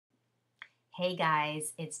Hey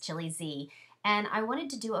guys, it's Chili Z, and I wanted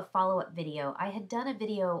to do a follow-up video. I had done a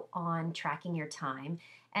video on tracking your time,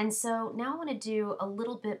 and so now I want to do a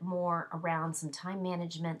little bit more around some time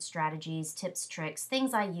management strategies, tips, tricks,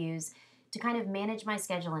 things I use to kind of manage my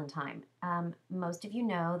schedule and time. Most of you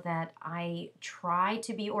know that I try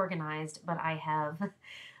to be organized, but I have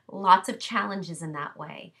lots of challenges in that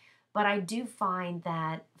way. But I do find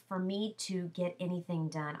that for me to get anything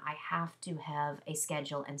done, I have to have a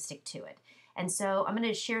schedule and stick to it. And so I'm going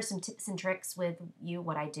to share some tips and tricks with you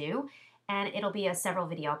what I do, and it'll be a several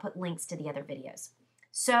video. I'll put links to the other videos.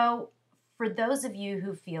 So for those of you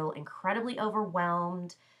who feel incredibly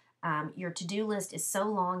overwhelmed, your to-do list is so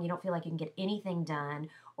long you don't feel like you can get anything done,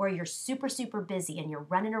 or you're super, super busy and you're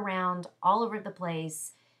running around all over the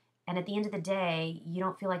place, and at the end of the day, you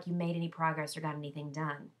don't feel like you made any progress or got anything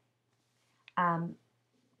done. Um,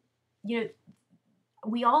 you know,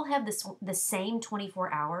 we all have the same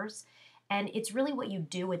 24 hours, and it's really what you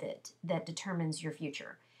do with it that determines your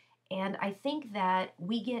future. And I think that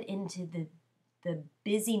we get into the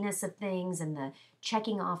busyness of things and the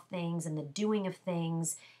checking off things and the doing of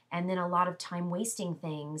things, and then a lot of time wasting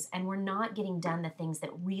things, and we're not getting done the things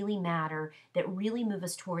that really matter, that really move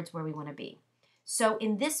us towards where we want to be. So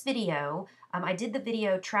in this video, I did the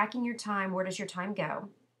video tracking your time, where does your time go?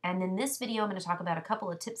 And in this video, I'm going to talk about a couple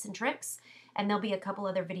of tips and tricks, and there'll be a couple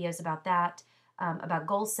other videos about that, about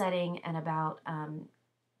goal setting and about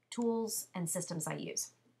tools and systems I use.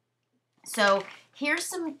 So here's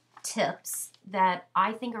some tips that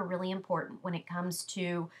I think are really important when it comes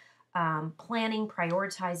to planning,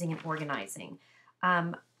 prioritizing, and organizing.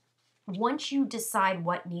 Once you decide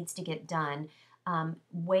what needs to get done,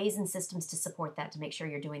 ways and systems to support that to make sure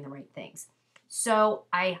you're doing the right things. So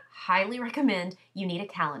I highly recommend you need a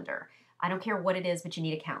calendar. I don't care what it is, but you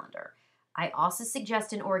need a calendar. I also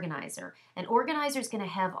suggest an organizer. An organizer is going to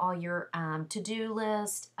have all your to-do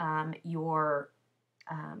list, your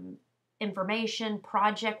information,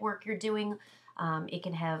 project work you're doing. It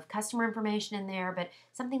can have customer information in there, but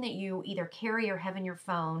something that you either carry or have in your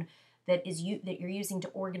phone that you're using to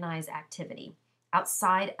organize activity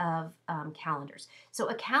outside of calendars. So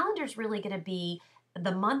a calendar is really going to be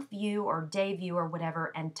the month view or day view or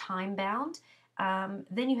whatever, and time bound.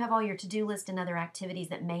 Then you have all your to-do list and other activities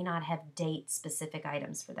that may not have date-specific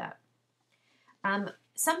items for that.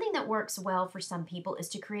 Something that works well for some people is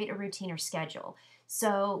to create a routine or schedule.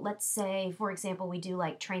 So let's say, for example, we do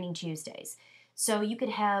like training Tuesdays. So you could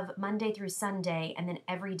have Monday through Sunday and then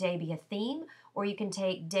every day be a theme, or you can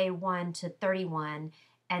take day 1 to 31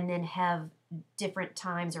 and then have different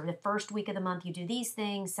times, or the first week of the month you do these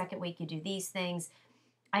things, second week you do these things.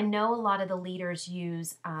 I know a lot of the leaders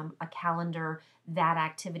use a calendar that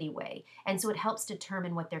activity way. And so it helps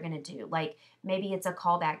determine what they're going to do. Like maybe it's a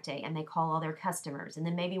callback day and they call all their customers. And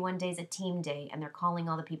then maybe one day is a team day and they're calling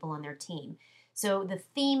all the people on their team. So the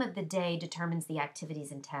theme of the day determines the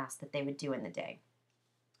activities and tasks that they would do in the day.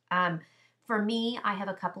 For me, I have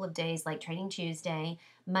a couple of days like Training Tuesday.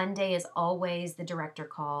 Monday is always the director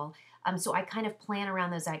call. So I kind of plan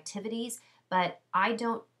around those activities, but I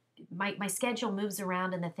don't my schedule moves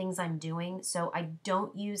around in the things I'm doing, so I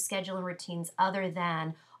don't use schedule and routines other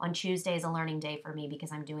than on Tuesday is a learning day for me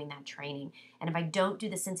because I'm doing that training. And if I don't do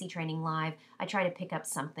the Cincy training live, I try to pick up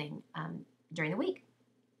something during the week.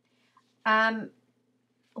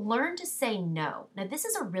 Learn to say no. Now, this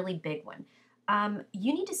is a really big one.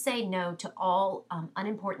 You need to say no to all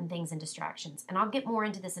unimportant things and distractions. And I'll get more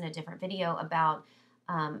into this in a different video about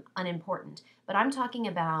unimportant. But I'm talking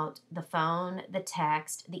about the phone, the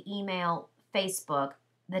text, the email, Facebook,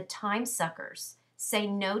 the time suckers. Say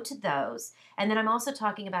no to those. And then I'm also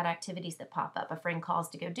talking about activities that pop up. A friend calls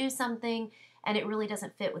to go do something, and it really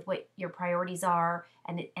doesn't fit with what your priorities are,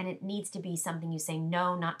 and it needs to be something you say,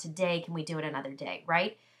 no, not today. Can we do it another day,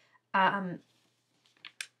 right? The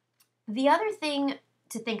other thing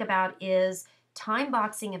to think about is time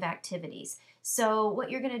boxing of activities. So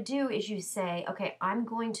what you're going to do is you say, okay, I'm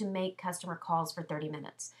going to make customer calls for 30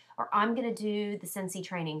 minutes, or I'm going to do the Cincy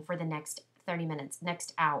training for the next 30 minutes,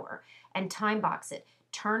 next hour, and time box it.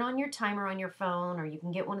 Turn on your timer on your phone, or you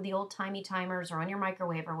can get one of the old-timey timers or on your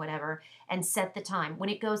microwave or whatever, and set the time. When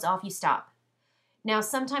it goes off, you stop. Now,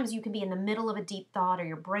 sometimes you can be in the middle of a deep thought or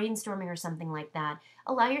you're brainstorming or something like that.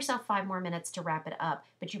 Allow yourself 5 more minutes to wrap it up,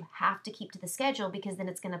 but you have to keep to the schedule because then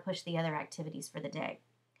it's going to push the other activities for the day,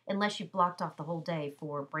 unless you've blocked off the whole day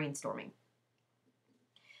for brainstorming.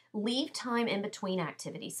 Leave time in between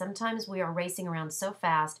activities. Sometimes we are racing around so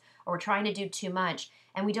fast, or we're trying to do too much,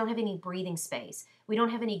 and we don't have any breathing space. We don't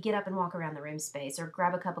have any get up and walk around the room space or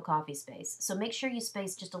grab a cup of coffee space. So make sure you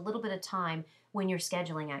space just a little bit of time when you're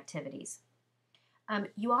scheduling activities.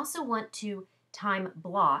 You also want to time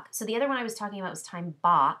block. So the other one I was talking about was time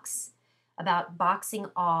box, about boxing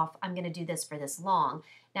off, I'm going to do this for this long.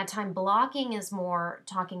 Now, time blocking is more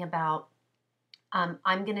talking about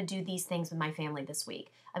I'm going to do these things with my family this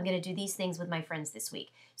week. I'm going to do these things with my friends this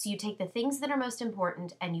week. So you take the things that are most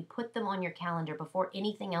important and you put them on your calendar before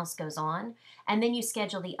anything else goes on, and then you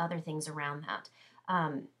schedule the other things around that.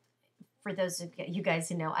 For those of you guys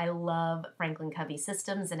who know, I love Franklin Covey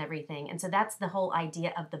systems and everything. And so that's the whole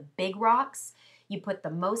idea of the big rocks. You put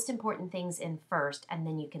the most important things in first, and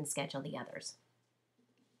then you can schedule the others.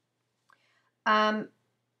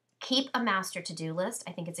 Keep a master to-do list.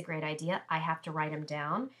 I think it's a great idea. I have to write them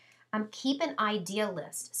down. Keep an idea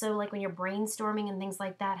list. So like when you're brainstorming and things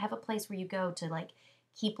like that, have a place where you go to like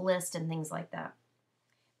keep lists and things like that.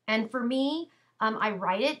 And for me, I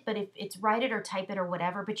write it, but if it's write it or type it or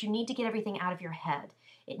whatever, but you need to get everything out of your head.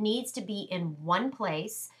 It needs to be in one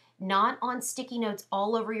place, not on sticky notes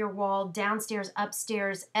all over your wall, downstairs,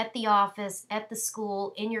 upstairs, at the office, at the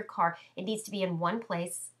school, in your car. It needs to be in one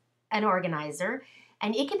place, an organizer.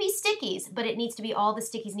 And it can be stickies, but it needs to be, all the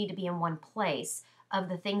stickies need to be in one place of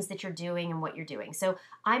the things that you're doing and what you're doing. So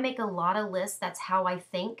I make a lot of lists. That's how I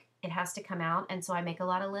think it has to come out. And so I make a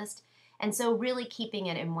lot of lists. And so really keeping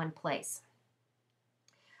it in one place.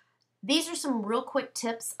 These are some real quick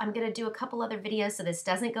tips. I'm going to do a couple other videos so this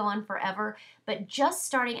doesn't go on forever, but just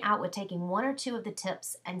starting out with taking one or two of the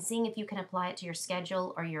tips and seeing if you can apply it to your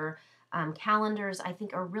schedule or your calendars, I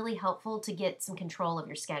think are really helpful to get some control of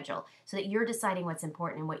your schedule so that you're deciding what's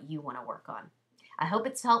important and what you want to work on. I hope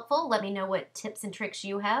it's helpful. Let me know what tips and tricks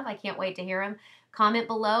you have. I can't wait to hear them. Comment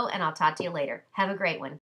below and I'll talk to you later. Have a great one.